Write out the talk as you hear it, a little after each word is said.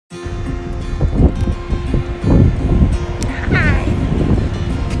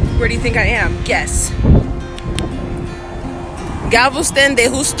Where do you think I am? Guess. Galveston de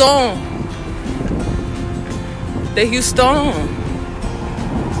Houston. De Houston.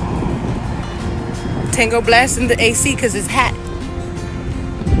 Tango blasting the AC because it's hot.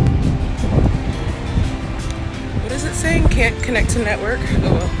 What is it saying? Can't connect to network.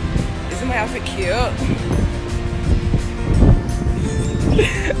 Oh well. Isn't my outfit cute?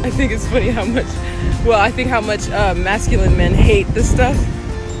 I think it's funny how much, masculine men hate this stuff.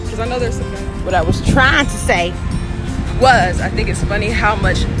 Because I know there's some men. What I was trying to say was, I think it's funny how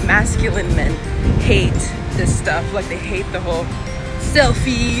much masculine men hate this stuff. Like they hate the whole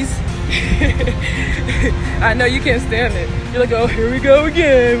selfies. I know you can't stand it. You're like, oh, here we go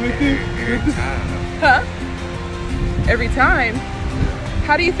again. Every time. Huh? Every time?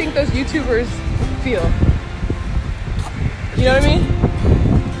 How do you think those YouTubers feel? You know what I mean?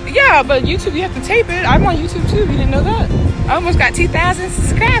 Yeah, but YouTube, you have to tape it. I'm on YouTube too. You didn't know that? I almost got 2,000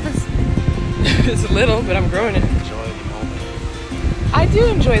 subscribers. It's a little, but I'm growing it. Enjoy the moment. I do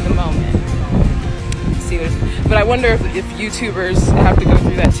enjoy the moment. Let's see but I wonder if YouTubers have to go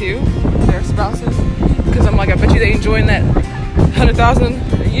through that too, their spouses. Because I'm like, I bet you they enjoying that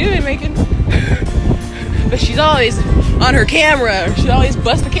 100,000 you ain't making. But she's always on her camera. She always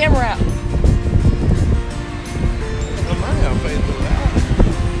busts the camera out.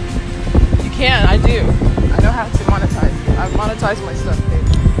 Can I do? I know how to monetize. I monetize my stuff,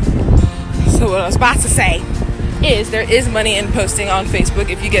 babe. So what I was about to say is there is money in posting on Facebook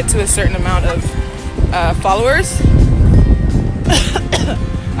if you get to a certain amount of followers.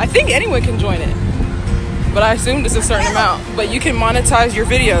 I think anyone can join it, but I assumed it's a certain amount. But you can monetize your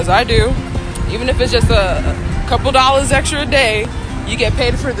videos. I do, even if it's just a couple dollars extra a day. You get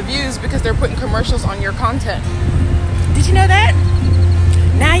paid for the views because they're putting commercials on your content. Did you know that?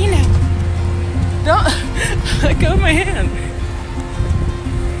 Now you know. Don't let go of my hand.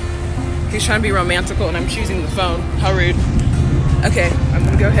 He's trying to be romantical and I'm choosing the phone. How rude. Okay, I'm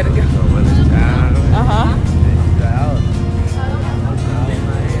gonna go ahead and go. Uh-huh.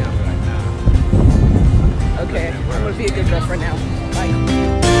 Okay, I'm gonna be a good girlfriend now. Bye.